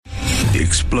The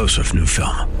explosive new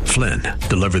film, Flynn,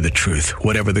 deliver the truth,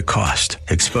 whatever the cost,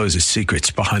 exposes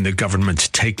secrets behind the government's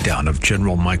takedown of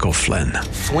General Michael Flynn.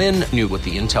 Flynn knew what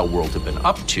the intel world had been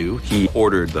up to. He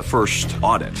ordered the first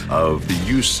audit of the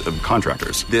use of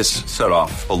contractors. This set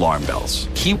off alarm bells.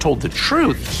 He told the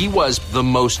truth. He was the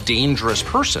most dangerous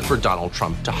person for Donald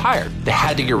Trump to hire. They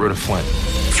had to get rid of Flynn.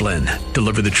 Flynn,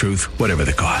 deliver the truth, whatever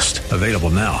the cost. Available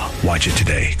now. Watch it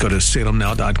today. Go to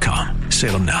salemnow.com.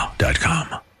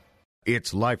 salemnow.com.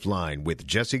 It's Lifeline with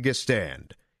Jesse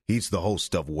Gistand. He's the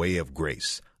host of Way of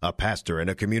Grace, a pastor and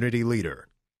a community leader.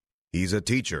 He's a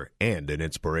teacher and an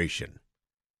inspiration.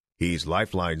 He's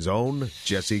Lifeline's own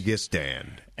Jesse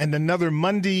Gistand. And another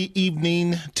Monday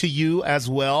evening to you as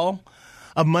well.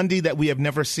 A Monday that we have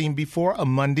never seen before, a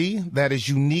Monday that is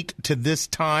unique to this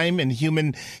time in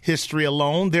human history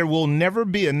alone. There will never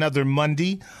be another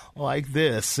Monday like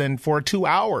this. And for 2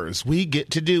 hours, we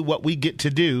get to do what we get to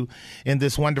do in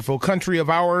this wonderful country of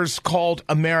ours called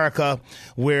America,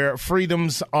 where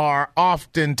freedoms are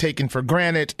often taken for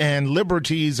granted and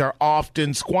liberties are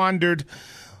often squandered.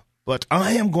 But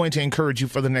I am going to encourage you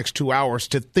for the next 2 hours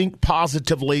to think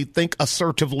positively, think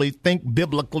assertively, think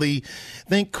biblically,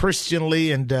 think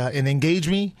Christianly, and engage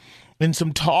me in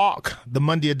some talk. The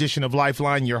Monday edition of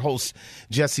Lifeline, your host,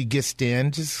 Jesse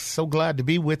Gistand. Just so glad to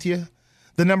be with you.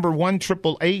 The number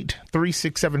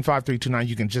 1-888-367-5329.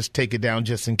 You can just take it down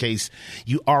just in case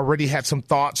you already had some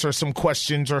thoughts or some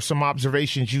questions or some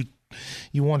observations you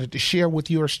wanted to share with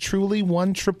yours truly.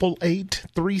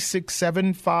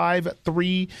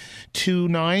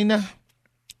 1-888-367-5329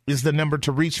 is the number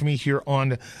to reach me here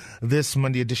on this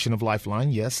Monday edition of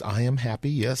Lifeline. Yes, I am happy.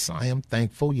 Yes, I am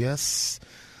thankful. Yes,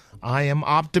 I am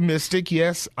optimistic.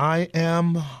 Yes, I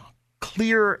am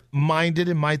clear-minded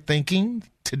in my thinking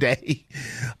today.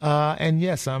 And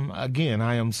yes, I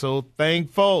am so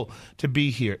thankful to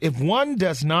be here. If one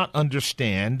does not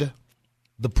understand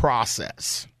the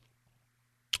process,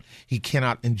 he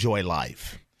cannot enjoy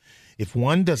life. If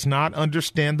one does not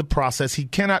understand the process, he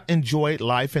cannot enjoy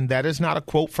life. And that is not a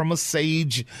quote from a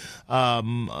sage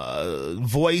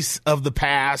voice of the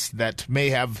past that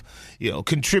may have,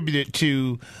 contributed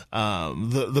to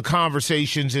the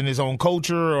conversations in his own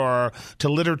culture or to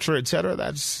literature, etc.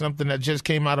 That's something that just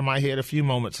came out of my head a few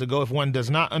moments ago. If one does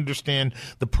not understand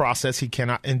the process, he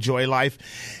cannot enjoy life.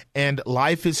 And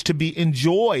life is to be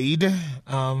enjoyed,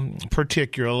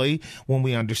 particularly when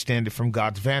we understand it from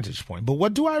God's vantage point. But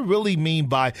what do I really mean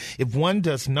by if one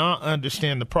does not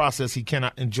understand the process, he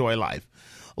cannot enjoy life?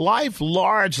 Life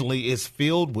largely is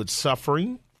filled with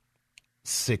suffering,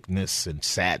 sickness, and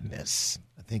sadness.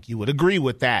 I think you would agree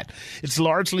with that. It's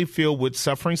largely filled with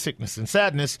suffering, sickness, and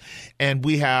sadness. And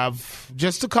we have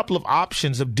just a couple of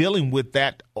options of dealing with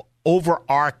that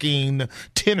overarching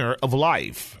tenor of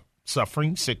life.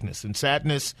 Suffering, sickness, and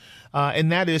sadness,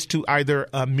 and that is to either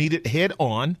meet it head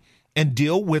on and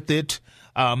deal with it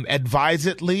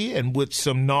advisedly and with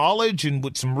some knowledge and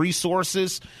with some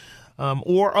resources,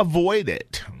 or avoid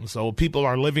it. So people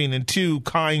are living in two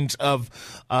kinds of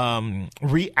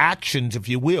reactions, if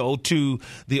you will, to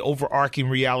the overarching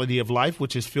reality of life,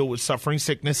 which is filled with suffering,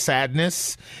 sickness,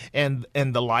 sadness, and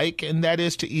the like. And that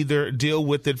is to either deal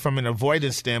with it from an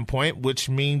avoidance standpoint, which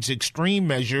means extreme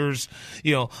measures,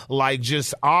 like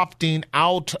just opting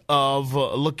out of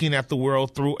looking at the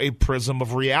world through a prism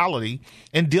of reality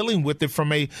and dealing with it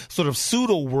from a sort of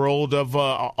pseudo world of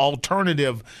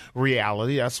alternative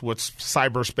reality. That's what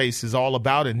cyberspace is all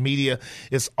about, and media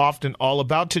is often all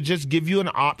about, to just give you an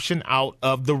option out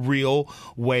of the real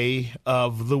way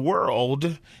of the world.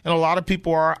 And a lot of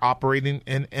people are operating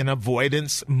in an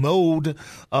avoidance mode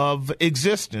of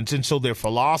existence. And so their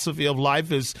philosophy of life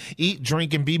is eat,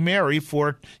 drink, and be merry,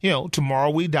 for, tomorrow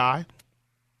we die.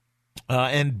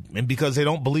 And because they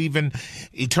don't believe in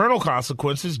eternal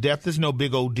consequences, death is no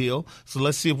big old deal. So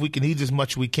let's see if we can eat as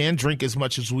much as we can, drink as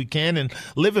much as we can, and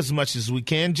live as much as we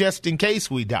can, just in case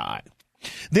we die.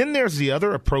 Then there's the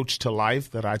other approach to life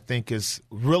that I think is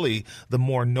really the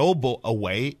more noble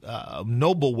way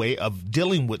of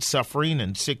dealing with suffering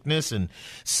and sickness and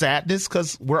sadness,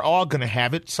 because we're all going to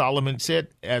have it. Solomon said,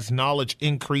 as knowledge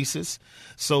increases,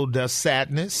 so does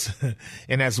sadness.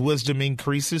 And as wisdom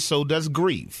increases, so does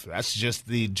grief. That's just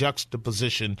the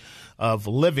juxtaposition of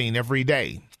living every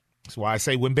day. That's why I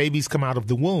say when babies come out of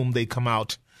the womb, they come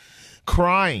out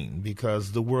crying,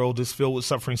 because the world is filled with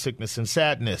suffering, sickness, and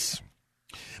sadness.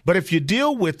 But if you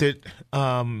deal with it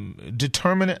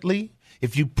determinately,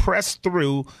 if you press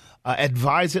through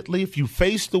advisedly, if you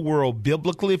face the world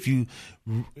biblically, if you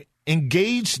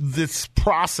engage this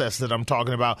process that I'm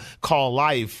talking about called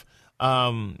life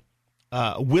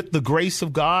with the grace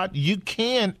of God, you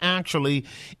can actually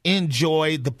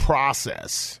enjoy the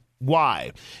process.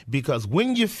 Why? Because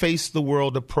when you face the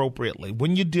world appropriately,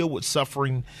 when you deal with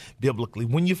suffering biblically,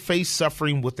 when you face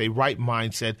suffering with a right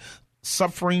mindset,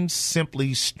 suffering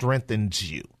simply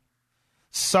strengthens you.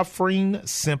 Suffering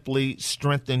simply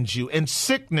strengthens you. And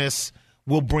sickness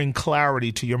will bring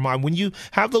clarity to your mind. When you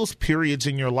have those periods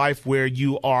in your life where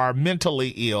you are mentally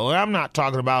ill, and I'm not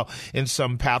talking about in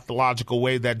some pathological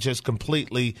way that just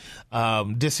completely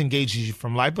disengages you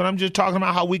from life, but I'm just talking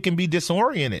about how we can be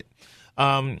disoriented.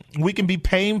 We can be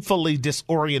painfully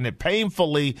disoriented,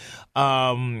 painfully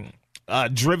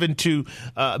driven to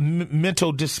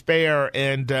mental despair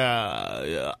and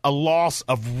a loss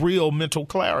of real mental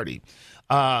clarity.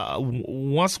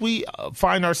 Once we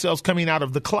find ourselves coming out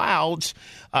of the clouds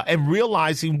and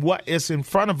realizing what is in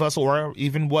front of us or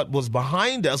even what was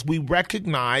behind us, we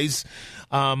recognize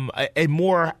a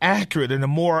more accurate and a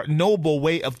more noble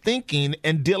way of thinking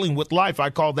and dealing with life. I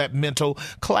call that mental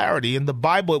clarity. In the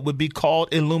Bible, it would be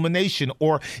called illumination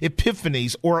or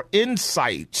epiphanies or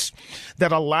insights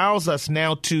that allows us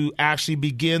now to actually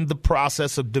begin the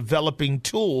process of developing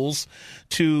tools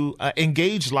to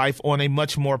engage life on a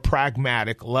much more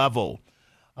pragmatic level.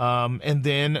 And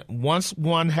then once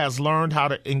one has learned how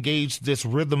to engage this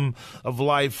rhythm of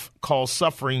life called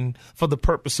suffering for the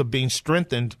purpose of being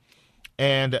strengthened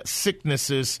and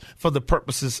sicknesses for the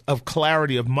purposes of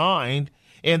clarity of mind,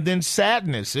 and then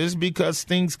sadnesses because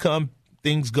things come,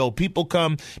 things go. People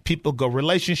come, people go.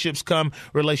 Relationships come,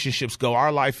 relationships go.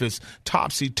 Our life is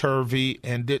topsy-turvy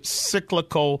and it's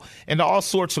cyclical, and all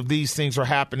sorts of these things are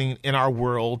happening in our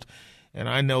world. And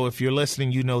I know if you're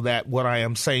listening, you know that what I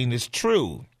am saying is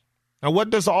true. Now, what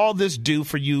does all this do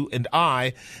for you and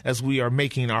I as we are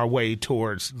making our way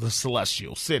towards the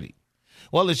celestial city?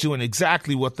 Well, it's doing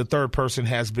exactly what the third person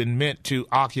has been meant to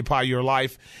occupy your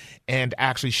life and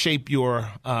actually shape your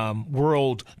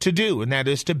world to do, and that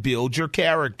is to build your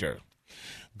character.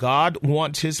 God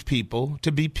wants his people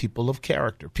to be people of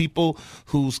character, people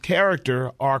whose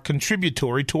character are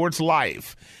contributory towards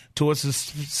life, towards the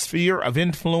sphere of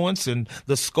influence and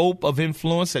the scope of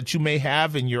influence that you may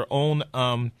have in your own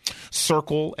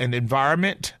circle and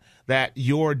environment, that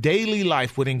your daily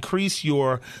life would increase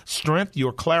your strength,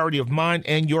 your clarity of mind,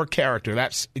 and your character.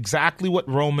 That's exactly what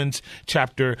Romans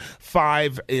chapter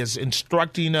 5 is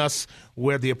instructing us,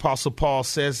 where the Apostle Paul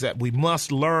says that we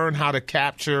must learn how to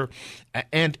capture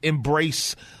and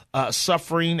embrace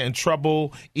suffering and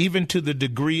trouble, even to the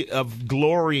degree of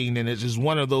glorying. And it is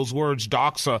one of those words,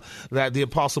 doxa, that the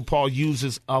Apostle Paul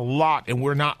uses a lot, and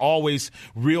we're not always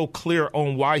real clear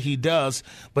on why he does.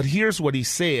 But here's what he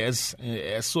says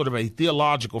as sort of a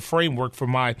theological framework for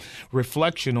my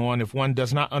reflection on: if one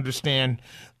does not understand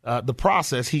the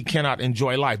process, he cannot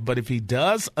enjoy life. But if he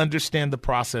does understand the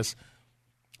process,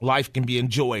 life can be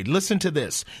enjoyed. Listen to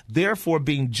this. Therefore,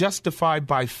 being justified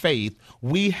by faith,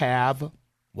 we have,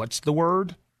 what's the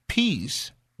word?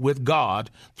 Peace with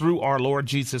God through our Lord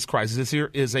Jesus Christ. This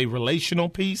here is a relational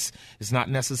peace. It's not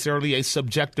necessarily a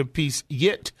subjective peace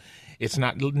yet. It's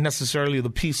not necessarily the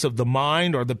peace of the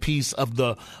mind or the peace of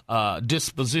the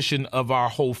disposition of our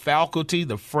whole faculty,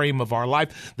 the frame of our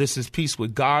life. This is peace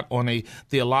with God on a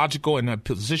theological and a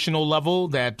positional level,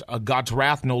 that God's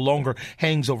wrath no longer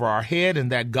hangs over our head,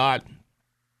 and that God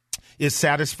is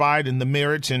satisfied in the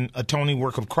merits and atoning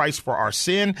work of Christ for our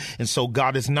sin. And so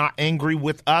God is not angry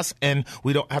with us, and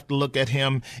we don't have to look at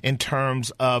him in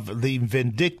terms of the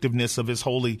vindictiveness of his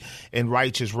holy and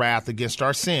righteous wrath against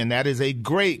our sin. That is a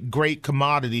great, great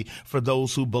commodity for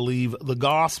those who believe the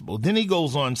gospel. Then he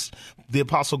goes on, the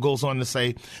apostle goes on to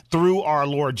say, through our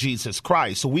Lord Jesus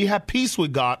Christ. So we have peace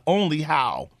with God only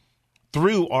how?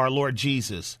 Through our Lord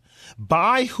Jesus,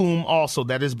 by whom also,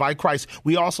 that is by Christ,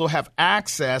 we also have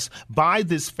access by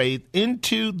this faith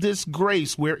into this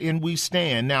grace wherein we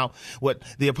stand. Now, what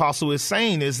the apostle is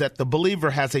saying is that the believer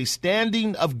has a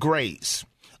standing of grace,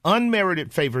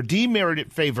 unmerited favor,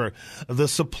 demerited favor, the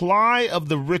supply of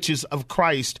the riches of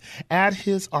Christ at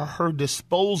his or her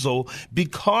disposal,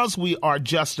 because we are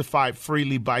justified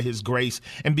freely by his grace,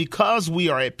 and because we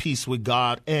are at peace with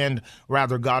God, and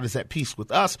rather God is at peace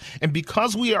with us, and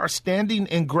because we are standing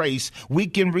in grace, we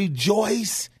can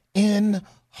rejoice in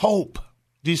hope.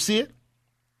 Do you see it?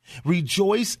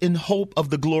 Rejoice in hope of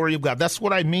the glory of God. That's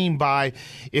what I mean by,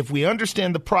 if we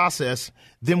understand the process,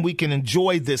 then we can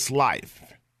enjoy this life.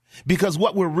 Because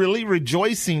what we're really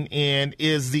rejoicing in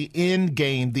is the end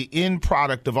game, the end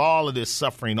product of all of this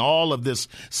suffering, all of this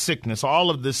sickness, all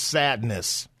of this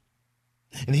sadness.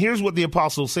 And here's what the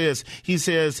apostle says. He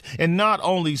says, and not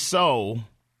only so,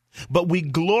 But we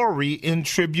glory in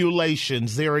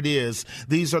tribulations. There it is.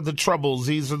 These are the troubles.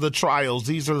 These are the trials.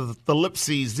 These are the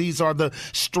ellipses. These are the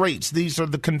straits. These are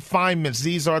the confinements.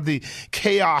 These are the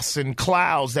chaos and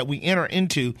clouds that we enter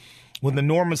into when the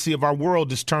normacy of our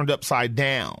world is turned upside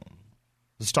down.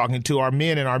 I was talking to our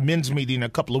men in our men's meeting a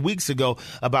couple of weeks ago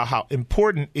about how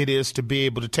important it is to be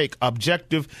able to take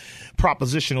objective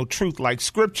propositional truth like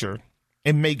Scripture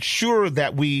and make sure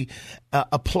that we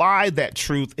apply that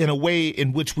truth in a way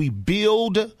in which we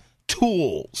build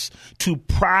tools to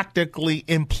practically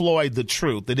employ the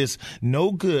truth. It is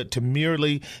no good to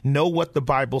merely know what the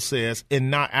Bible says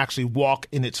and not actually walk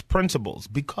in its principles,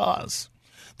 because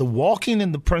the walking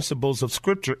in the principles of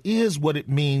Scripture is what it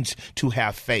means to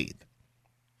have faith.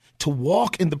 To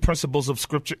walk in the principles of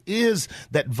Scripture is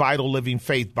that vital living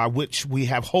faith by which we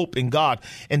have hope in God.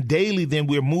 And daily, then,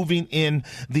 we're moving in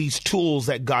these tools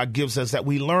that God gives us, that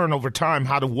we learn over time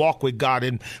how to walk with God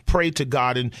and pray to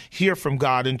God and hear from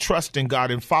God and trust in God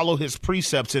and follow his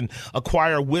precepts and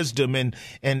acquire wisdom and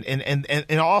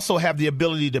also have the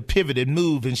ability to pivot and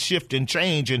move and shift and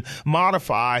change and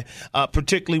modify,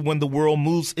 particularly when the world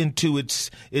moves into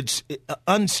its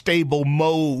unstable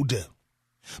mode.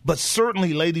 But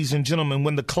certainly, ladies and gentlemen,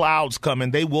 when the clouds come,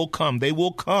 and they will come,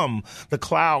 the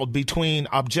cloud between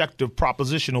objective,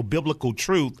 propositional, biblical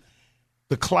truth,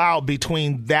 the cloud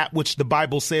between that which the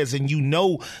Bible says and you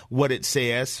know what it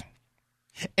says,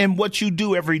 and what you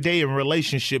do every day in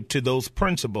relationship to those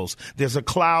principles. There's a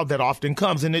cloud that often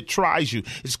comes and it tries you.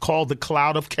 It's called the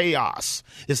cloud of chaos.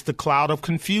 It's the cloud of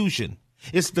confusion.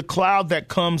 It's the cloud that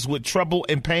comes with trouble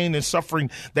and pain and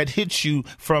suffering that hits you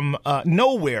from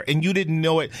nowhere, and you didn't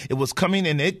know it. It was coming,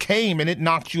 and it came, and it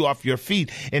knocked you off your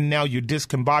feet, and now you're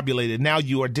discombobulated. Now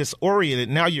you are disoriented.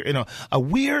 Now you're in a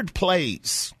weird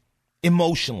place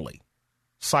emotionally,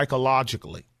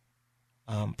 psychologically,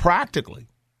 practically.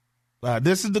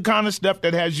 This is the kind of stuff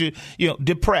that has you,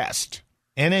 depressed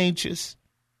and anxious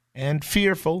and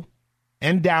fearful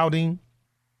and doubting.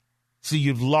 So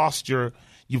you've lost your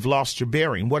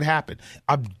bearing. What happened?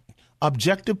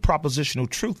 Objective propositional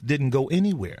truth didn't go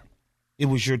anywhere. It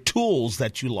was your tools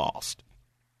that you lost.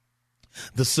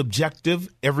 The subjective,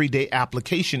 everyday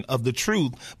application of the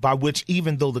truth by which,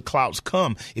 even though the clouds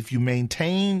come, if you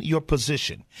maintain your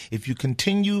position, if you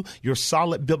continue your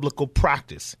solid biblical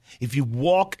practice, if you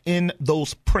walk in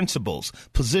those principles,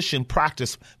 position,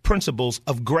 practice, principles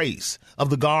of grace, of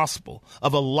the gospel,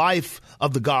 of a life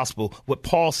of the gospel, what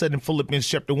Paul said in Philippians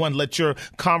chapter 1, let your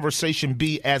conversation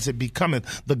be as it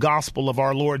becometh the gospel of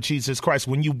our Lord Jesus Christ.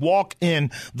 When you walk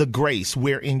in the grace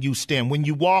wherein you stand, when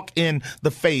you walk in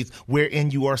the faith wherein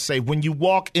you are saved, when you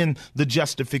walk in the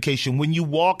justification, when you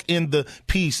walk in the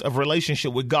peace of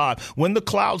relationship with God, when the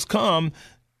clouds come,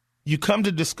 you come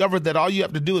to discover that all you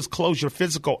have to do is close your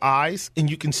physical eyes and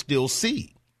you can still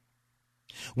see.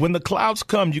 When the clouds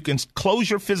come, you can close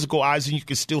your physical eyes and you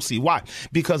can still see. Why?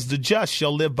 Because the just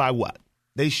shall live by what?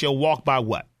 They shall walk by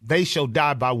what? They shall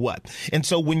die by what? And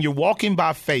so when you're walking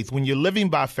by faith, when you're living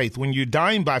by faith, when you're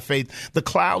dying by faith, the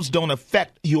clouds don't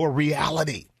affect your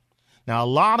reality. Now, a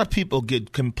lot of people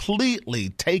get completely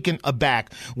taken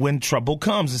aback when trouble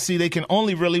comes. And see, they can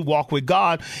only really walk with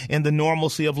God in the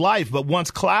normalcy of life. But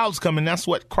once clouds come, and that's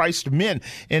what Christ meant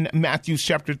in Matthew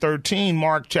chapter 13,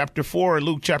 Mark chapter 4,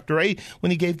 Luke chapter 8,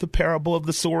 when he gave the parable of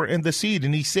the sower and the seed.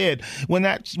 And he said, when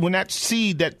that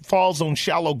seed that falls on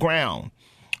shallow ground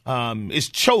is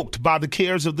choked by the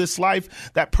cares of this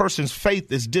life, that person's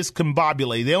faith is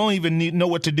discombobulated. They don't even know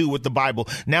what to do with the Bible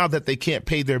now that they can't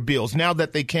pay their bills, now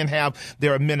that they can't have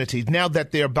their amenities, now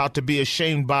that they're about to be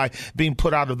ashamed by being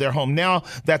put out of their home, now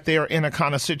that they're in a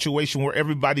kind of situation where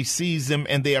everybody sees them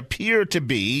and they appear to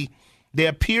be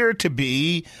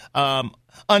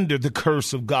under the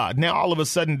curse of God. Now, all of a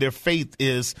sudden, their faith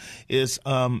is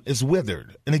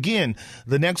withered. And again,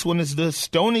 the next one is the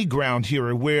stony ground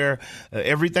here, where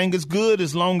everything is good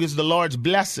as long as the Lord's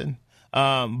blessing.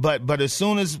 But as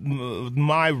soon as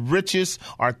my riches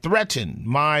are threatened,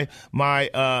 my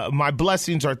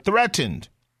blessings are threatened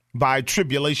by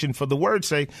tribulation for the word's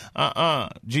sake,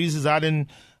 Jesus, I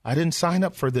didn't sign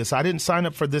up for this. I didn't sign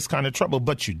up for this kind of trouble,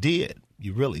 but you did.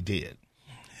 You really did.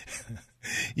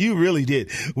 You really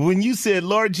did. When you said,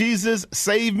 Lord Jesus,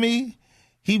 save me,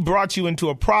 he brought you into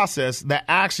a process that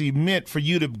actually meant for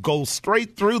you to go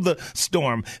straight through the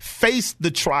storm, face the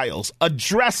trials,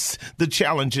 address the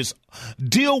challenges,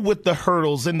 deal with the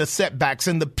hurdles and the setbacks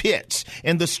and the pits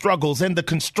and the struggles and the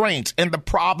constraints and the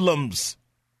problems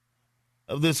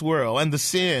of this world and the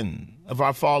sin of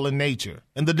our fallen nature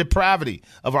and the depravity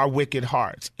of our wicked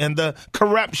hearts and the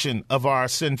corruption of our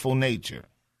sinful nature.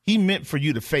 He meant for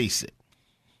you to face it.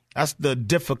 That's the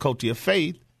difficulty of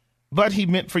faith. But he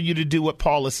meant for you to do what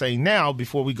Paul is saying now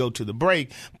before we go to the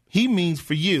break. He means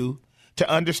for you to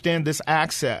understand this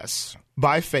access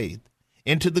by faith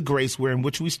into the grace wherein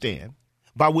which we stand,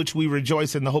 by which we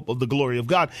rejoice in the hope of the glory of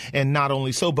God. And not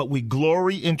only so, but we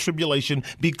glory in tribulation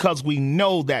because we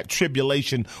know that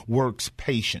tribulation works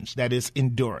patience, that is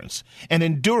endurance. And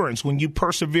endurance, when you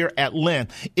persevere at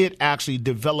length, it actually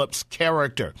develops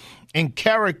character. And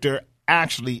character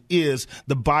actually is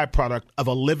the byproduct of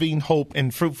a living hope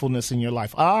and fruitfulness in your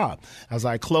life. As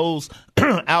I close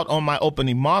out on my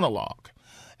opening monologue,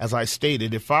 as I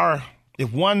stated, if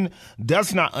one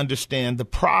does not understand the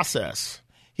process,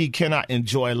 he cannot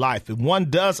enjoy life. If one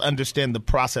does understand the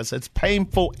process, as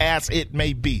painful as it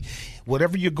may be,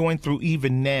 whatever you're going through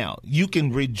even now, you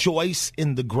can rejoice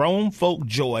in the grown folk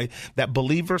joy that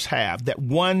believers have, that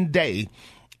one day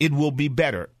it will be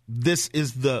better. This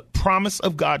is the promise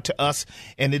of God to us,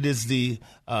 and it is the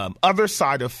other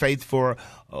side of faith. For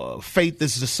faith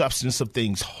is the substance of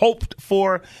things hoped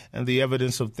for and the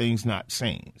evidence of things not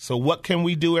seen. So what can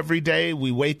we do every day?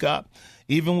 We wake up,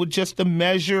 even with just a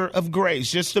measure of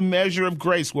grace,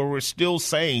 where we're still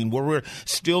sane, where we're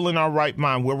still in our right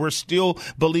mind, where we're still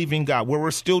believing God, where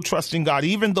we're still trusting God,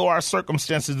 even though our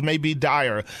circumstances may be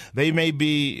dire, they may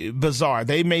be bizarre,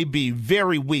 they may be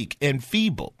very weak and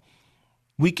feeble.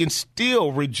 We can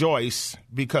still rejoice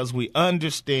because we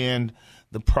understand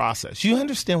the process. You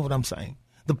understand what I'm saying?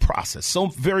 The process. So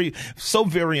very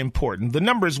important. The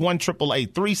number is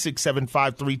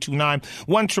 1-888-367-5329,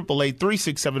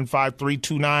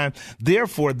 1-888-367-5329.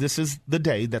 Therefore, this is the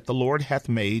day that the Lord hath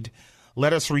made.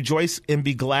 Let us rejoice and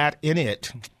be glad in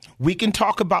it. We can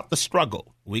talk about the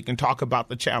struggle. We can talk about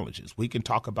the challenges. We can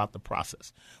talk about the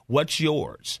process. What's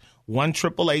yours?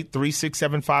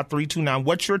 1-888-367-5329.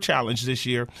 What's your challenge this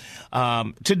year,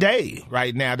 today,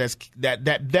 right now,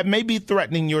 that may be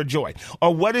threatening your joy?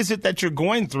 Or what is it that you're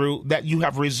going through that you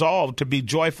have resolved to be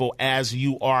joyful as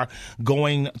you are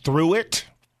going through it?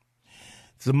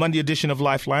 It's the Monday edition of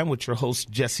Lifeline with your host,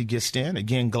 Jesse Gistan.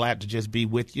 Again, glad to just be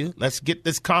with you. Let's get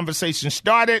this conversation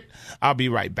started. I'll be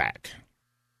right back.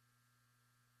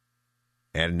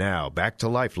 And now, back to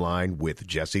Lifeline with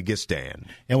Jesse Gistan.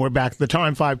 And we're back. The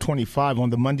time, 5:25 on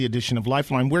the Monday edition of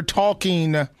Lifeline. We're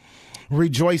talking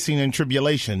rejoicing in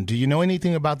tribulation. Do you know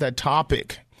anything about that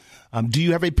topic? Do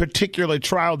you have a particular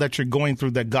trial that you're going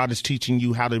through that God is teaching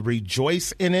you how to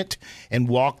rejoice in it and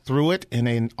walk through it in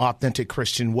an authentic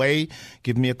Christian way?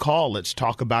 Give me a call. Let's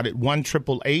talk about it.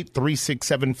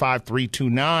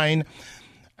 1-888-367-5329.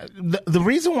 The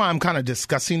reason why I'm kind of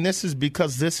discussing this is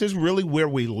because this is really where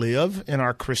we live in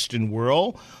our Christian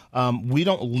world. We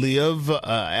don't live,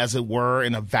 as it were,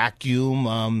 in a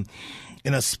vacuum,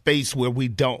 in a space where we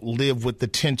don't live with the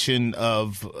tension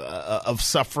of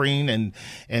suffering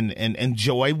and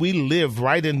joy. We live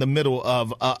right in the middle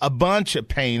of a bunch of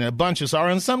pain, a bunch of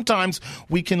sorrow. And sometimes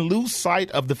we can lose sight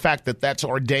of the fact that that's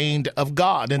ordained of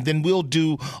God. And then we'll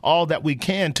do all that we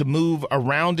can to move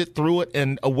around it, through it,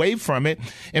 and away from it,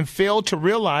 and fail to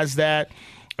realize that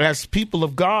as people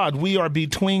of God, we are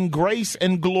between grace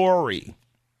and glory.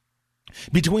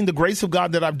 Between the grace of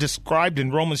God that I've described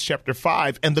in Romans chapter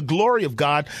 5 and the glory of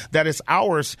God that is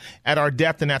ours at our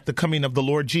death and at the coming of the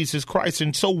Lord Jesus Christ.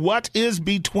 And so what is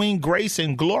between grace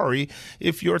and glory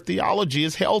if your theology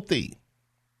is healthy?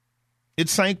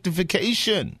 It's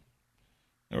sanctification.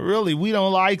 Really, we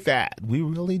don't like that. We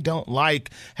really don't like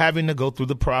having to go through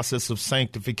the process of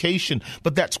sanctification.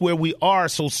 But that's where we are.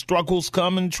 So struggles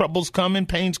come and troubles come and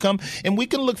pains come. And we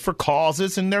can look for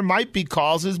causes, and there might be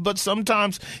causes, but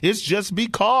sometimes it's just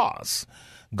because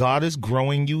God is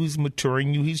growing you, he's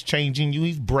maturing you, he's changing you,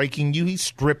 he's breaking you, he's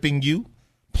stripping you,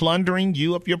 plundering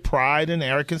you of your pride and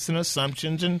arrogance and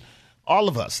assumptions and all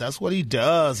of us. That's what he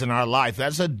does in our life.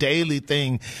 That's a daily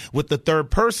thing with the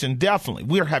third person, definitely.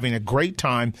 We're having a great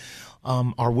time.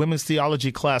 Our women's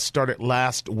theology class started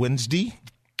last Wednesday.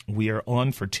 We are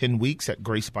on for 10 weeks at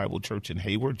Grace Bible Church in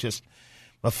Hayward. Just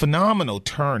a phenomenal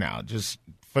turnout, just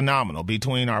phenomenal.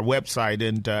 Between our website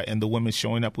and the women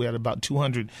showing up, we had about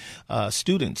 200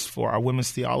 students for our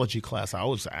women's theology class. I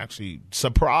was actually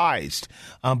surprised.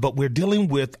 But we're dealing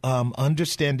with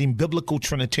understanding biblical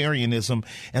Trinitarianism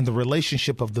and the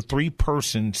relationship of the three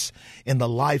persons in the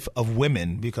life of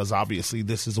women, because obviously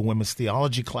this is a women's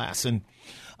theology class. And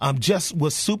just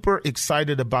was super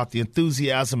excited about the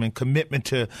enthusiasm and commitment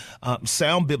to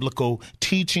sound biblical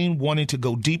teaching, wanting to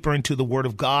go deeper into the Word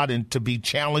of God and to be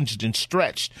challenged and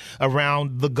stretched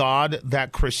around the God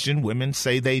that Christian women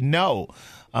say they know.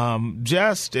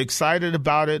 Just excited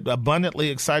about it, abundantly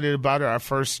excited about it. Our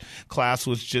first class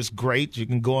was just great. You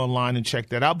can go online and check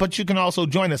that out, but you can also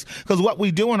join us, because what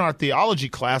we do in our theology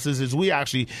classes is we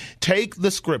actually take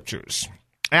the scriptures,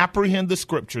 apprehend the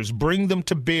scriptures, bring them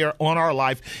to bear on our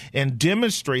life, and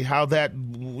demonstrate how that,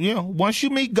 once you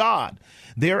meet God,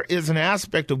 there is an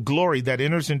aspect of glory that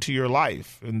enters into your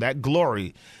life. And that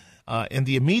glory, in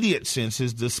the immediate sense,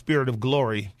 is the Spirit of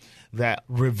glory that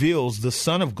reveals the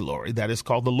Son of glory, that is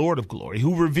called the Lord of glory,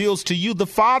 who reveals to you the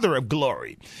Father of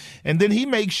glory. And then he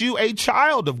makes you a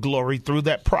child of glory through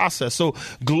that process. So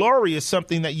glory is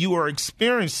something that you are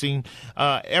experiencing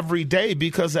every day,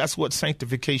 because that's what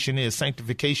sanctification is.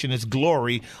 Sanctification is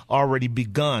glory already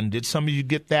begun. Did some of you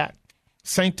get that?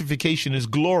 Sanctification is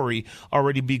glory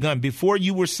already begun. Before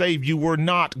you were saved, you were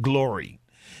not glorious.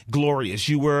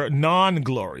 You were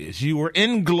non-glorious. You were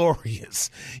inglorious.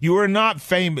 You were not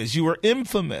famous. You were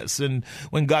infamous. And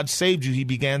when God saved you, he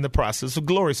began the process of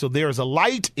glory. So there is a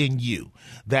light in you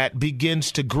that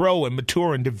begins to grow and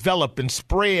mature and develop and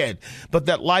spread. But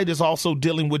that light is also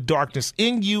dealing with darkness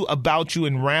in you, about you,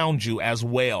 and around you as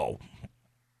well.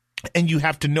 And you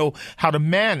have to know how to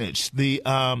manage the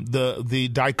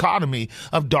dichotomy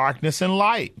of darkness and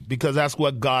light, because that's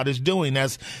what God is doing.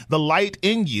 As the light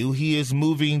in you, he is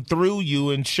moving through you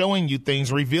and showing you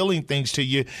things, revealing things to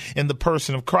you in the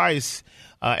person of Christ,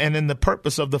 and in the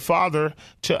purpose of the Father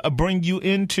to bring you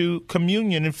into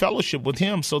communion and fellowship with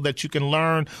him, so that you can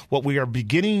learn what we are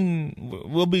beginning.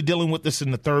 We'll be dealing with this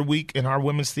in the third week in our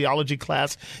women's theology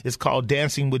class. It's called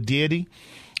Dancing with Deity.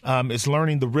 It's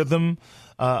learning the rhythm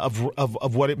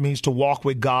of what it means to walk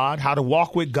with God, how to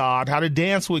walk with God, how to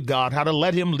dance with God, how to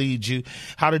let him lead you,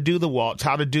 how to do the waltz,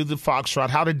 how to do the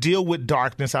foxtrot, how to deal with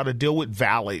darkness, how to deal with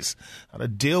valleys, how to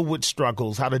deal with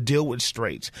struggles, how to deal with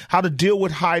straits, how to deal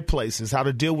with high places, how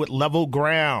to deal with level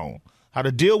ground, how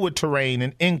to deal with terrain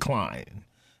and incline,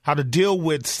 how to deal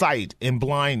with sight and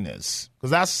blindness,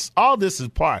 because that's all. This is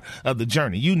part of the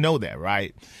journey. You know that,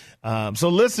 right? So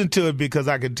listen to it, because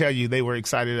I can tell you they were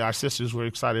excited. Our sisters were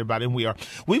excited about it, and we are.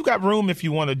 We've got room if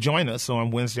you want to join us on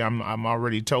Wednesday. I'm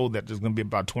already told that there's going to be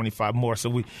about 25 more.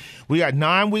 So we got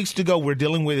 9 weeks to go. We're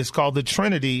dealing with, it's called The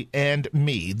Trinity and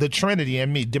Me. The Trinity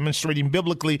and Me, demonstrating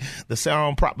biblically the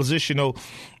sound propositional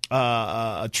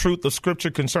truth of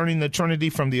Scripture concerning the Trinity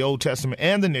from the Old Testament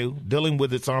and the New, dealing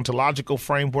with its ontological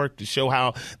framework to show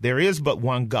how there is but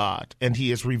one God, and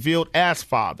he is revealed as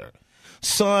Father,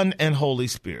 Son, and Holy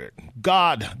Spirit.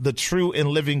 God, the true and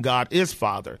living God, is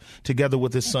Father, together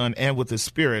with his Son and with his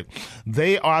Spirit.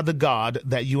 They are the God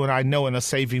that you and I know in a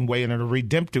saving way and in a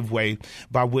redemptive way,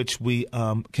 by which we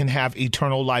can have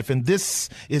eternal life. And this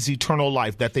is eternal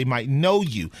life, that they might know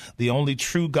you, the only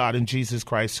true God, in Jesus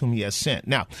Christ, whom he has sent.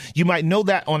 Now, you might know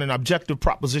that on an objective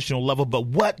propositional level, but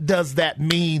what does that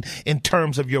mean in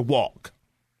terms of your walk?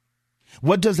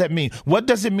 What does that mean? What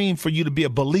does it mean for you to be a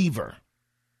believer?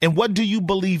 And what do you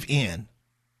believe in?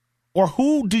 Or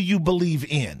who do you believe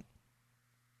in?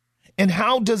 And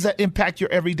how does that impact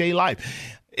your everyday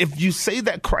life? If you say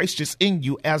that Christ is in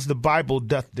you, as the Bible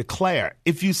doth declare,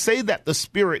 if you say that the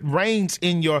Spirit reigns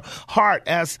in your heart,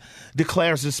 as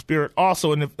declares the Spirit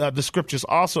also, and the Scriptures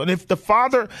also, and if the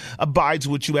Father abides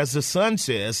with you, as the Son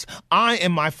says, I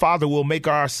and my Father will make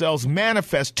ourselves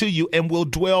manifest to you and will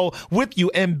dwell with you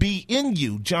and be in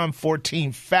you. John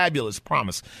 14, fabulous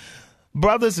promise.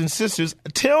 Brothers and sisters,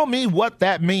 tell me what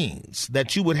that means,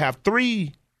 that you would have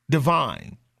three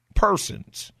divine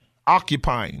persons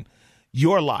occupying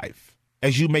your life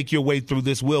as you make your way through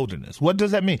this wilderness. What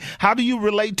does that mean? How do you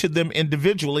relate to them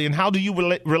individually, and how do you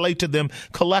relate to them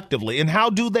collectively, and how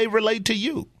do they relate to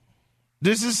you?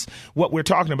 This is what we're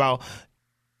talking about,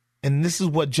 and this is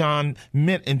what John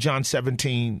meant in John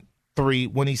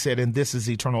 17:3 when he said, and this is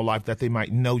eternal life, that they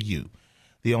might know you,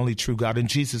 the only true God, in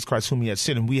Jesus Christ, whom he has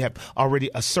sent. And we have already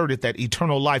asserted that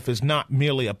eternal life is not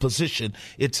merely a position,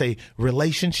 it's a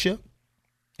relationship.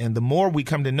 And the more we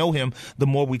come to know him, the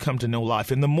more we come to know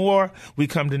life. And the more we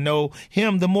come to know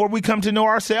him, the more we come to know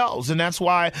ourselves. And that's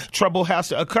why trouble has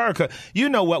to occur. 'Cause you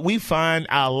know what? We find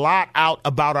a lot out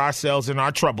about ourselves in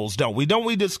our troubles, don't we? Don't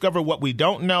we discover what we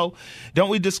don't know?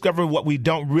 Don't we discover what we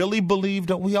don't really believe?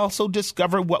 Don't we also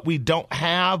discover what we don't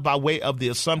have by way of the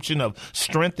assumption of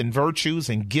strength and virtues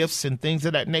and gifts and things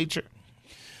of that nature?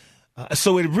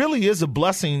 So it really is a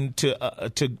blessing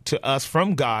to us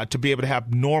from God to be able to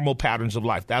have normal patterns of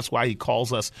life. That's why he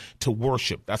calls us to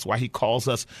worship. That's why he calls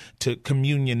us to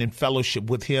communion and fellowship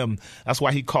with him. That's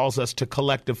why he calls us to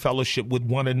collective fellowship with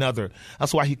one another.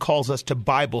 That's why he calls us to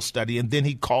Bible study. And then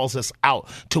he calls us out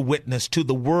to witness to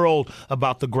the world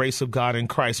about the grace of God in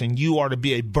Christ. And you are to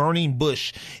be a burning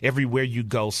bush everywhere you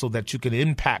go so that you can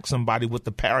impact somebody with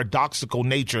the paradoxical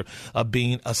nature of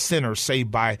being a sinner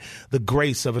saved by the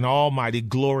grace of an almighty,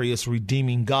 glorious,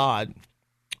 redeeming God.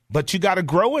 But you got to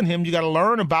grow in him. You got to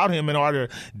learn about him in order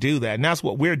to do that. And that's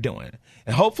what we're doing.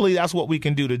 And hopefully that's what we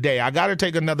can do today. I got to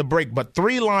take another break, but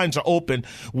 3 lines are open,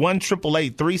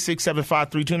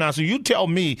 1-888-367-5329. So you tell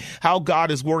me how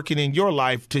God is working in your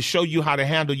life to show you how to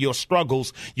handle your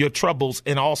struggles, your troubles,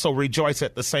 and also rejoice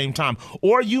at the same time.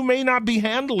 Or you may not be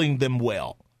handling them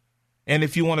well. And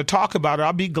if you want to talk about it,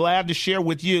 I'll be glad to share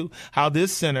with you how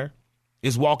this sinner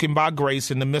is walking by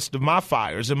grace in the midst of my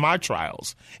fires and my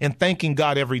trials and thanking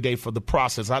God every day for the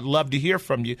process. I'd love to hear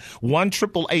from you.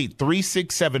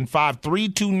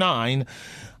 1-888-367-5329.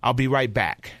 I'll be right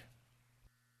back.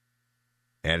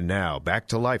 And now back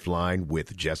to Lifeline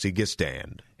with Jesse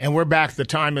Gistand. And we're back. The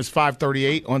time is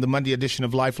 5:38 on the Monday edition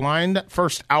of Lifeline.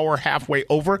 First hour halfway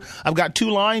over. I've got 2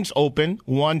 lines open,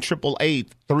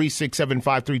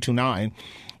 1-888-367-5329.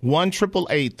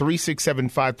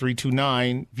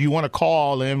 1-888-367-5329. If you want to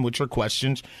call in with your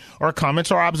questions or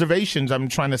comments or observations, I'm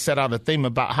trying to set out a theme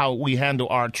about how we handle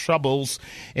our troubles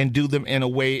and do them in a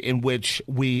way in which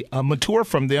we mature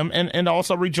from them and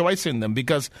also rejoice in them,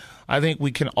 because I think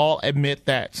we can all admit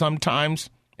that sometimes,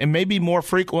 and maybe more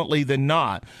frequently than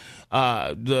not,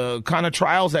 the kind of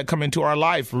trials that come into our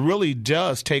life really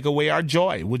does take away our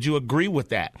joy. Would you agree with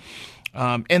that?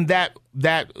 And that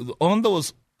on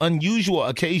those unusual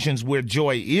occasions where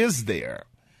joy is there,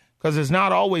 because it's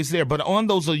not always there, but on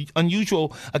those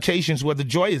unusual occasions where the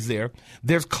joy is there,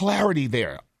 there's clarity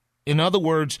there. In other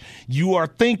words, you are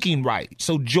thinking right.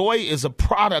 So joy is a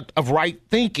product of right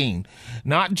thinking,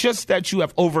 not just that you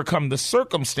have overcome the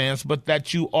circumstance, but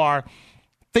that you are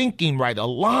thinking right. A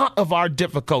lot of our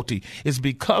difficulty is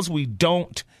because we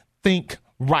don't think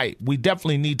right. We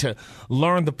definitely need to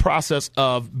learn the process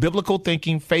of biblical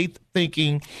thinking, faith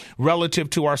thinking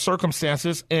relative to our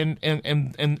circumstances, and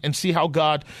see how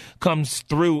God comes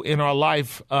through in our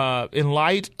life in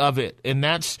light of it. And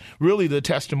that's really the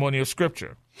testimony of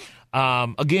Scripture.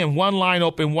 Again, 1 line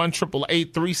open,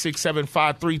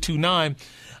 1-888-367-5329.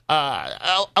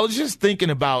 I was just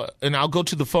thinking about, and I'll go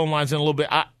to the phone lines in a little bit.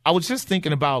 I was just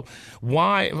thinking about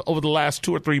why over the last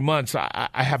 2 or 3 months I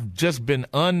have just been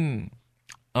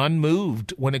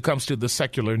unmoved when it comes to the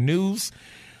secular news.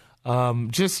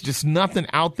 Just nothing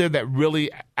out there that really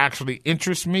actually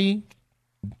interests me.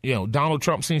 You know, Donald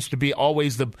Trump seems to be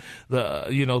always the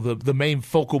main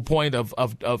focal point of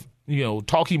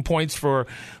talking points for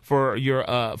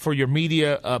your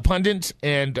media pundits,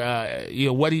 and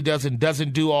what he does and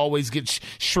doesn't do always gets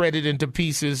shredded into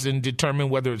pieces and determine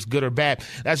whether it's good or bad.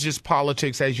 That's just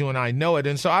politics as you and I know it,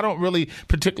 and so I don't really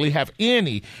particularly have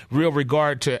any real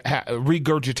regard to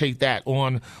regurgitate that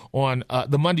on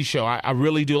the Monday show. I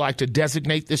really do like to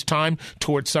designate this time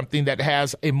towards something that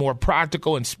has a more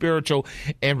practical and spiritual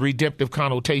and redemptive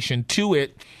connotation to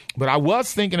it. But I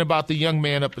was thinking about the young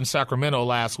man up in Sacramento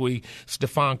last week,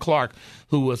 Stephon Clark,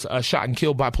 who was shot and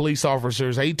killed by police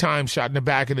officers, 8 times shot in the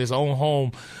back of his own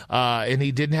home, and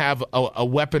he didn't have a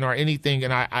weapon or anything.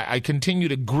 And I continue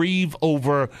to grieve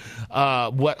over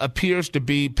what appears to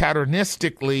be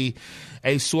patternistically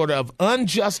a sort of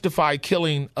unjustified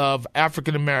killing of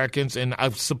African Americans and I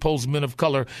suppose men of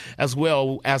color, as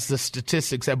well as the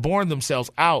statistics have borne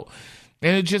themselves out.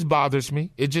 And it just bothers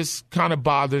me. It just kind of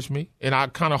bothers me. And I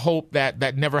kind of hope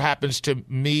that never happens to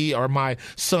me or my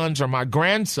sons or my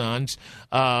grandsons,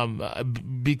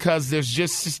 because there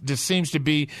seems to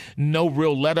be no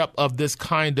real let up of this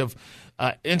kind of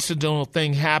incidental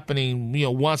thing happening,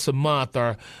 once a month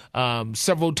or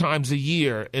several times a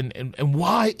year. And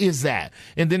why is that?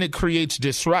 And then it creates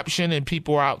disruption, and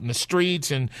people are out in the streets,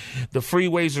 and the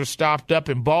freeways are stopped up,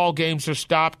 and ball games are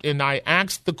stopped. And I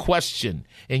ask the question,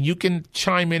 and you can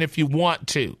chime in if you want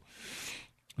to: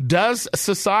 does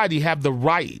society have the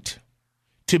right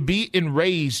to be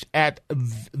enraged at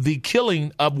the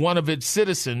killing of one of its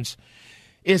citizens,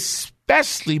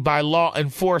 especially by law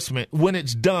enforcement, when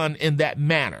it's done in that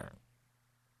manner?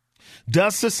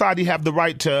 Does society have the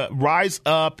right to rise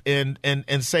up and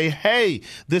say, hey,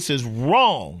 this is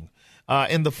wrong?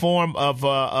 in the form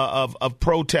of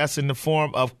protests, in the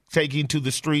form of taking to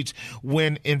the streets,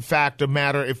 when in fact the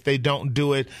matter, if they don't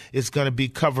do it, it's going to be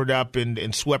covered up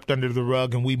and swept under the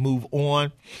rug and we move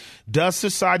on? Does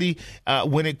society,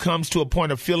 when it comes to a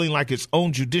point of feeling like its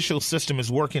own judicial system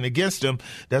is working against them,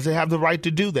 does it have the right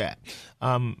to do that?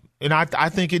 And I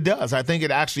think it does. I think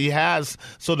it actually has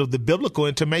sort of the biblical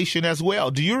intimation as well.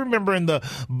 Do you remember in the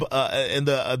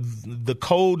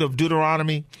code of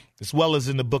Deuteronomy, as well as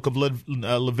in the book of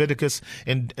Leviticus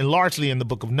and largely in the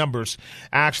book of Numbers,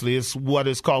 actually it's what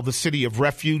is called the city of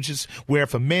refuges, where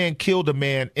if a man killed a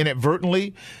man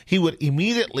inadvertently, he would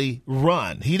immediately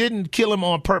run. He didn't kill him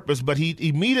on purpose, but he'd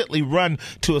immediately run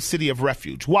to a city of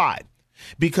refuge. Why?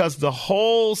 Because the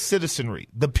whole citizenry,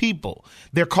 the people,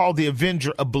 they're called the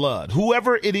avenger of blood.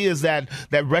 Whoever it is that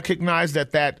recognized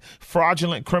that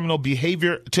fraudulent criminal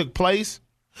behavior took place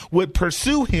would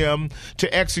pursue him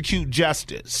to execute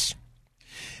justice.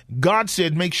 God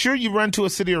said, make sure you run to a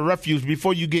city of refuge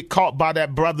before you get caught by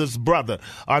that brother's brother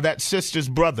or that sister's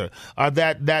brother or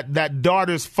that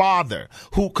daughter's father,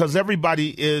 because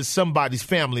everybody is somebody's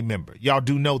family member. Y'all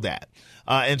do know that.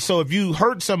 And so if you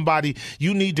hurt somebody,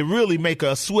 you need to really make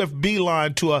a swift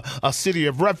beeline to a city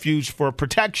of refuge for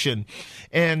protection.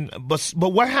 But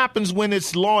what happens when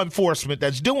it's law enforcement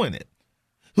that's doing it?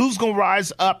 Who's going to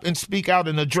rise up and speak out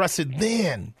and address it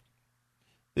then?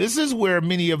 This is where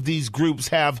many of these groups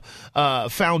have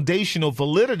foundational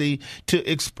validity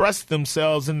to express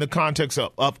themselves in the context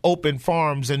of open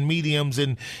forums and mediums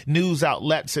and news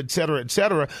outlets, et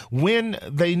cetera, when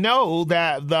they know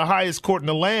that the highest court in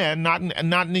the land, not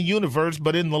in the universe,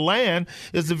 but in the land,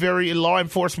 is the very law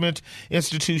enforcement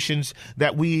institutions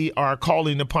that we are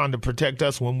calling upon to protect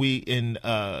us when we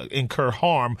incur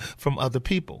harm from other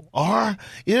people. Or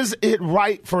is it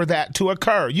right for that to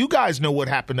occur? You guys know what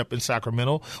happened up in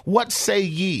Sacramento. What say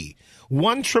ye?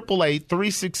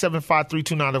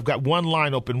 1-888-367-5329. I've got one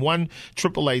line open,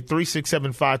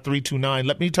 1-888-367-5329.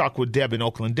 Let me talk with Deb in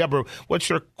Oakland. Deborah, what's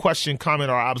your question, comment,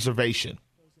 or observation?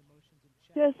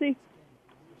 Jesse.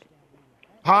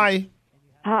 Hi.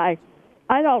 Hi.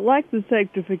 I don't like the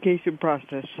sanctification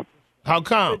process. How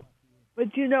come?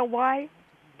 But you know why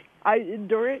I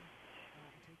endure it?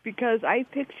 Because I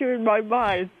picture in my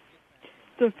mind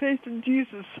the face of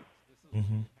Jesus.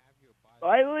 Mm-hmm.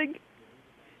 Smiling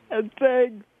and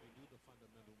saying,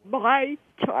 my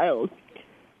child,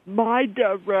 my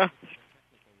Deborah,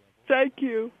 thank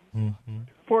you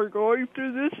for going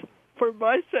through this for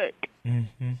my sake.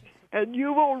 Mm-hmm. And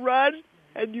you will run,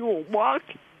 and you will walk,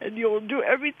 and you will do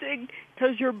everything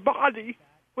because your body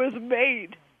was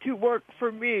made to work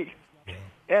for me. Yeah.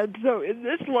 And so in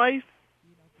this life,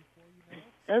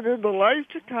 and in the life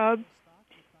to come,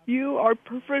 you are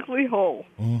perfectly whole.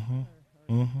 Mm-hmm.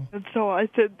 Mm-hmm. And so I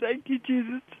said, thank you,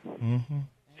 Jesus,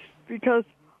 because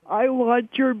I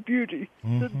want your beauty,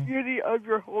 the beauty of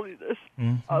your holiness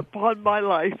upon my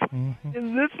life,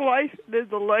 in this life and in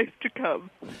the life to come.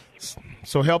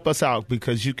 So help us out,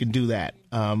 because you can do that.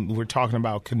 We're talking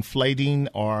about conflating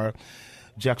or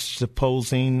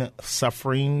juxtaposing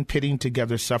suffering, pitting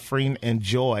together suffering and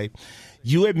joy.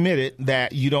 You admitted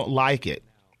that you don't like it.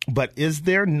 But is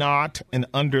there not an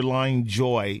underlying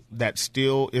joy that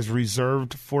still is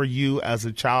reserved for you as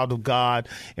a child of God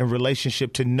in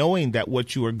relationship to knowing that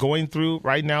what you are going through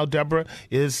right now, Deborah,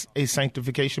 is a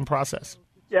sanctification process?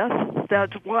 Yes,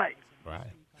 that's why.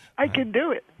 Right. I can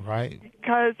do it. Right.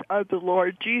 Because of the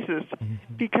Lord Jesus.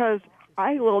 Because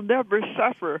I will never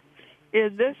suffer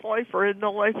in this life or in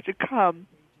the life to come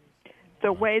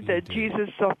the way that Jesus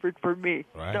suffered for me,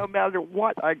 no matter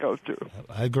what I go through.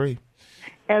 I agree.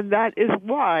 And that is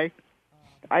why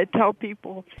I tell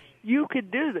people, you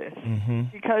can do this.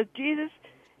 Because Jesus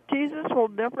will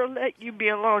never let you be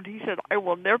alone. He said, I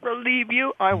will never leave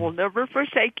you. I will never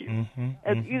forsake you.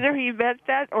 And either he meant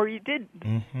that or he didn't.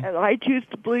 And I choose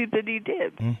to believe that he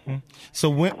did.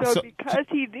 So because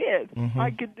he did,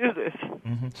 I can do this.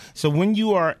 So when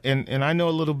you are, and I know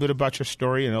a little bit about your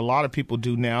story, and a lot of people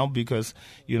do now because,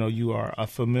 you are a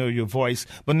familiar voice,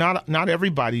 but not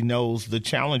everybody knows the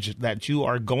challenge that you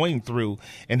are going through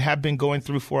and have been going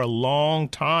through for a long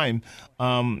time.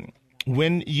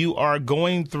 When you are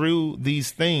going through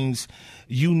these things,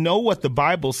 you know what the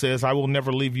Bible says, I will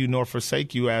never leave you nor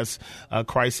forsake you, as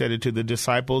Christ said it to the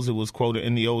disciples. It was quoted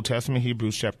in the Old Testament,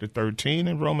 Hebrews chapter 13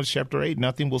 and Romans chapter 8.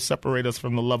 Nothing will separate us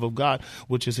from the love of God,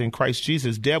 which is in Christ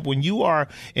Jesus. Deb, when you are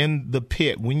in the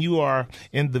pit, when you are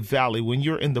in the valley, when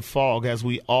you're in the fog, as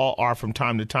we all are from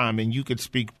time to time, and you could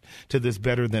speak to this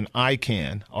better than I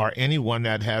can, or anyone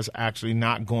that has actually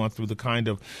not gone through the kind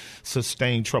of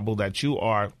sustained trouble that you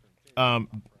are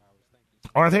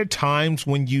there times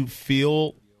when you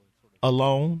feel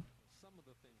alone?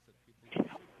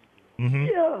 Mm-hmm.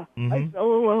 Yeah, Mm-hmm. I felt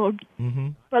alone. Mm-hmm.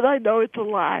 But I know it's a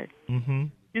lie. Mm-hmm.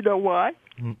 You know why?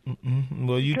 Mm-hmm.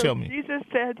 Well, you tell me. Jesus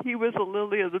said he was a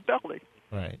lily of the valley.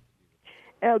 Right.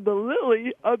 And the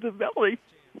lily of the valley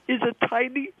is a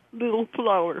tiny little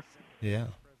flower. Yeah.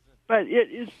 But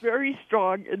it is very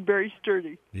strong and very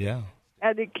sturdy. Yeah.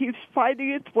 And it keeps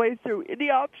fighting its way through any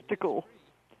obstacle.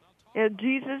 And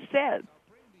Jesus said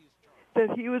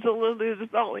that he was a lily of the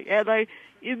valley. And I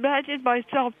imagined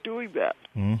myself doing that,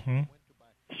 Mm-hmm.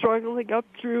 struggling up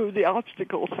through the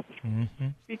obstacles. Mm-hmm.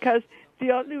 Because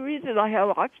the only reason I have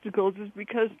obstacles is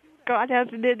because God has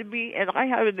an enemy and I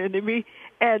have an enemy,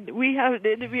 and we have an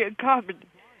enemy in common.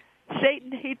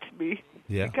 Satan hates me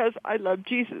Yeah. because I love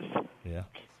Jesus. Yeah.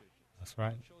 That's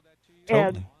right.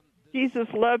 And Totally. Jesus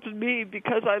loves me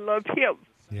because I love him.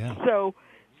 Yeah. So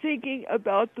thinking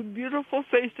about the beautiful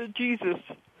face of Jesus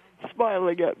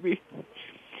smiling at me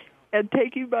and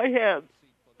taking my hand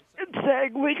and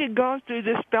saying, we can go through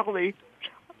this valley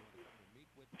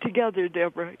together,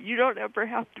 Deborah. You don't ever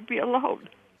have to be alone.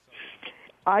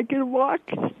 I can walk,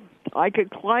 I can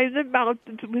climb the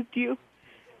mountains with you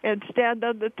and stand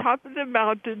on the top of the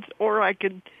mountains, or I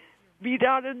can be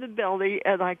down in the valley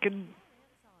and I can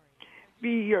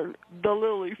be the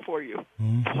lily for you.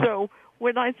 Mm-hmm. So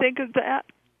when I think of that,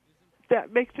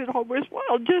 that makes it all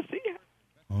worthwhile, Jesse,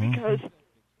 because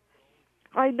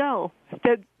I know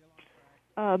that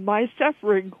my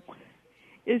suffering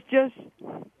is just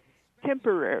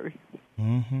temporary.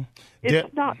 Mm-hmm.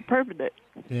 It's not permanent.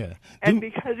 Yeah. And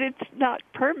because it's not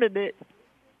permanent,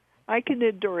 I can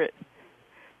endure it.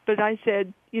 But I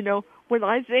said, when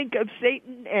I think of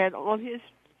Satan and all his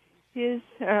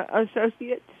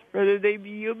associates, whether they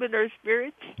be human or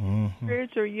spirits,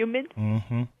 spirits or human,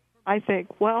 I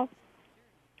think, well,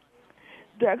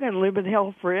 they're going to live in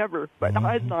hell forever, but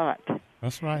I'm not.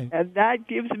 That's right. And that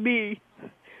gives me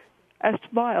a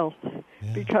smile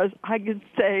because I can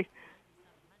say,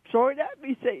 throw it at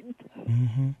me, Satan.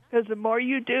 Because the more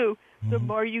you do, the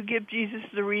more you give Jesus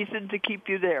the reason to keep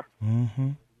you there.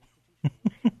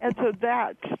 And so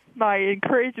that's my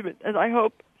encouragement, and I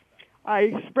hope I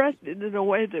expressed it in a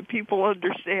way that people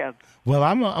understand. Well,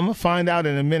 I'm gonna find out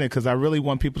in a minute because I really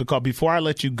want people to call. Before I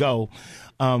let you go,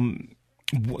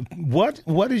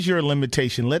 what is your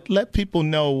limitation? Let people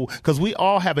know, because we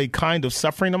all have a kind of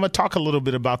suffering. I'm going to talk a little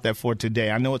bit about that for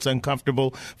today. I know it's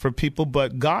uncomfortable for people,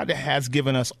 but God has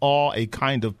given us all a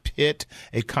kind of pit,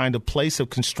 a kind of place of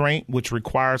constraint, which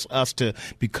requires us to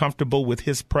be comfortable with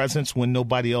his presence when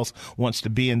nobody else wants to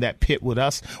be in that pit with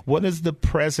us. What is the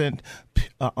present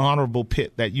honorable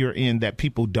pit that you're in that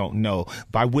people don't know,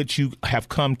 by which you have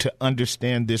come to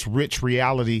understand this rich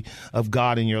reality of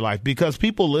God in your life? Because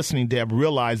people listening, Deb,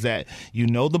 realize that you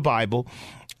know the Bible,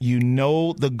 you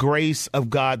know the grace of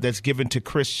God that's given to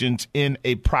Christians in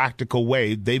a practical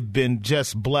way. They've been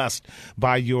just blessed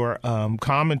by your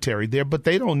commentary there, but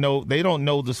they don't know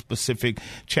the specific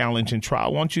challenge and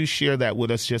trial. Why don't you share that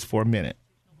with us just for a minute?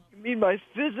 You mean my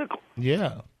physical?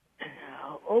 Yeah.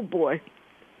 Oh, boy.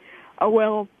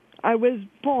 Well, I was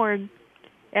born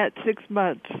at 6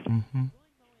 months,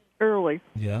 early.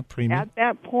 Yeah, preemie. At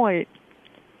that point,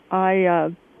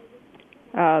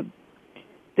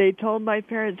 they told my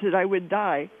parents that I would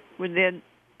die within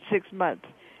 6 months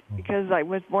because I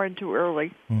was born too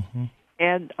early.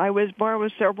 And I was born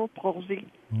with cerebral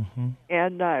palsy.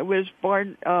 And I was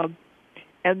born,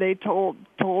 and they told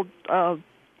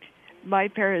my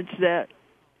parents that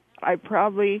I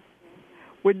probably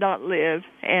would not live,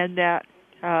 and that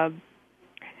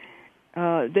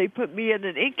they put me in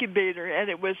an incubator,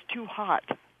 and it was too hot.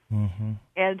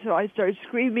 And so I started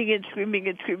screaming and screaming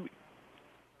and screaming.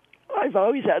 I've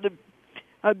always had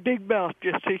a big mouth,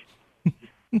 Jesse.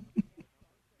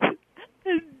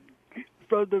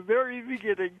 From the very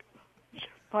beginning,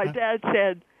 my dad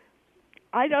said,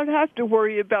 I don't have to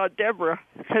worry about Deborah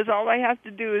because all I have to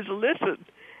do is listen,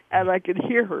 and I can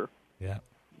hear her. Yeah.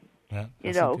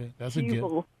 That's a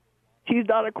gift. She's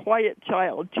not a quiet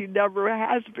child. She never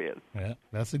has been. Yeah,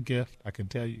 that's a gift, I can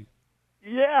tell you.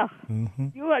 Yeah.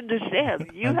 You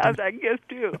understand. You have that gift,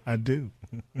 too. I do.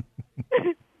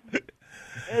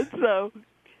 And so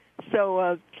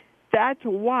that's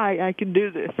why I can do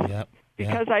this. Yep.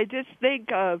 Because I just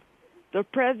think of the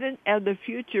present and the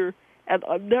future, and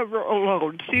I'm never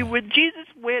alone. See, when Jesus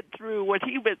went through what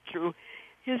he went through,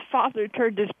 his Father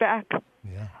turned his back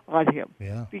on him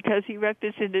because he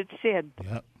represented sin.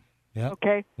 Yep.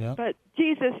 Okay? Yep. But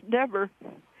Jesus never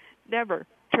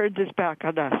turns his back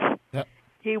on us. Yep.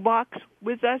 He walks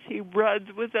with us. He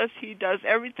runs with us. He does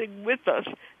everything with us.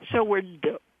 So we're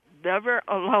never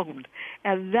alone.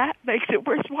 And that makes it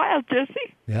worthwhile,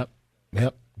 Jesse. Yep.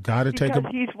 Yep. Got to take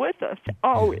because he's with us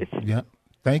always. Yep.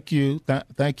 Thank you.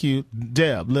 Thank you,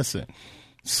 Deb. Listen,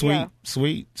 sweet.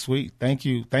 Thank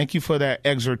you. Thank you for that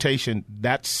exhortation.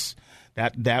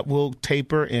 That will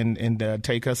taper and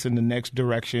take us in the next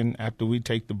direction after we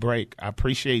take the break. I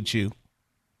appreciate you.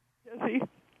 Jesse,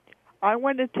 I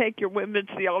want to take your women's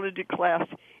theology class.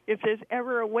 If there's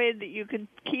ever a way that you can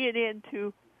key it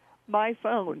into my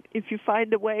phone, if you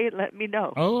find a way, let me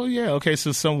know. Oh, yeah. Okay,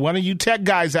 so one of you tech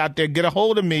guys out there, get a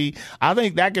hold of me. I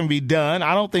think that can be done.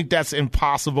 I don't think that's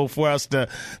impossible for us to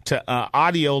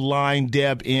audio line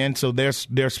Deb in. So there's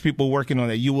people working on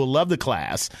that. You will love the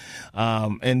class,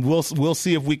 and we'll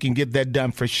see if we can get that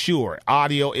done for sure.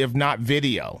 Audio, if not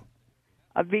video.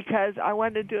 Because I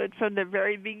want to do it from the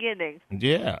very beginning.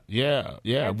 Yeah.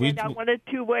 And I want it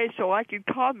two ways so I can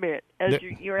comment as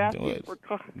you're asking for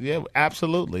comments. Yeah,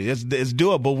 absolutely. It's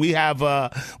doable. We have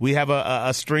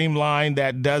a streamline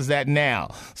that does that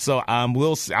now. So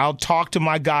I'll talk to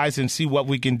my guys and see what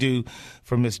we can do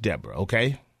for Miss Deborah.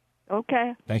 Okay.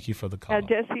 Okay. Thank you for the call.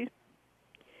 Jesse,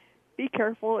 be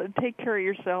careful and take care of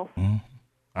yourself. Mm-hmm.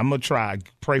 I'm gonna try.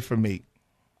 Pray for me.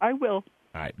 I will.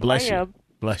 All right. Bless you.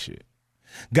 Bless you.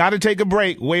 Got to take a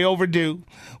break. Way overdue.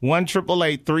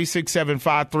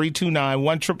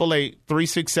 1-888-367-5329.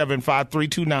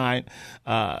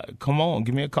 1-888-367-5329. Come on,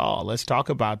 give me a call. Let's talk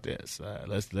about this.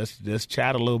 Let's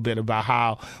chat a little bit about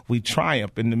how we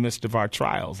triumph in the midst of our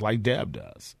trials, like Deb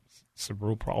does.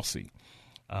 Cerebral palsy.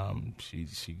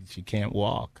 She can't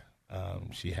walk.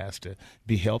 She has to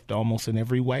be helped almost in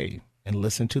every way, and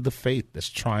listen to the faith that's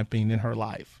triumphing in her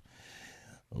life.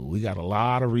 We got a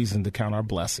lot of reason to count our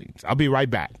blessings. I'll be right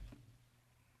back.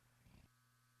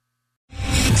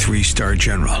 3-star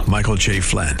General Michael J.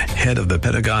 Flynn, head of the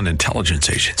Pentagon Intelligence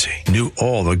Agency, knew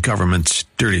all the government's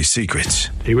dirty secrets.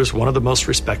 He was one of the most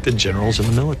respected generals in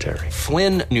the military.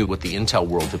 Flynn knew what the intel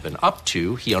world had been up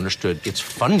to. He understood its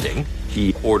funding.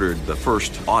 He ordered the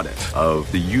first audit of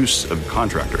the use of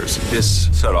contractors. This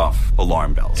set off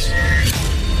alarm bells.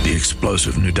 The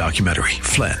explosive new documentary,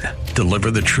 Flynn,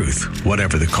 Deliver the Truth,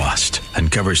 Whatever the Cost,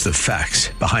 uncovers the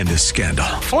facts behind this scandal.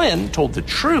 Flynn told the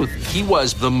truth. He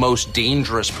was the most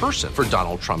dangerous person for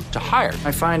Donald Trump to hire.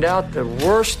 I find out the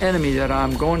worst enemy that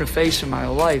I'm going to face in my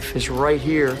life is right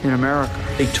here in America.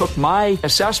 They took my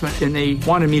assessment and they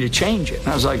wanted me to change it. And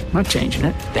I was like, I'm not changing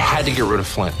it. They had to get rid of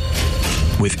Flynn.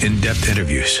 With in-depth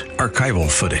interviews, archival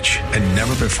footage, and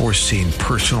never-before-seen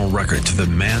personal records of the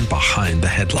man behind the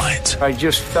headlines. I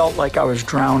just felt like I was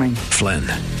drowning. Flynn,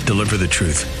 Deliver the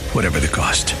Truth, Whatever the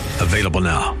Cost. Available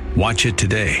now. Watch it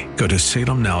today. Go to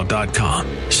salemnow.com.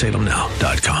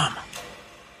 salemnow.com.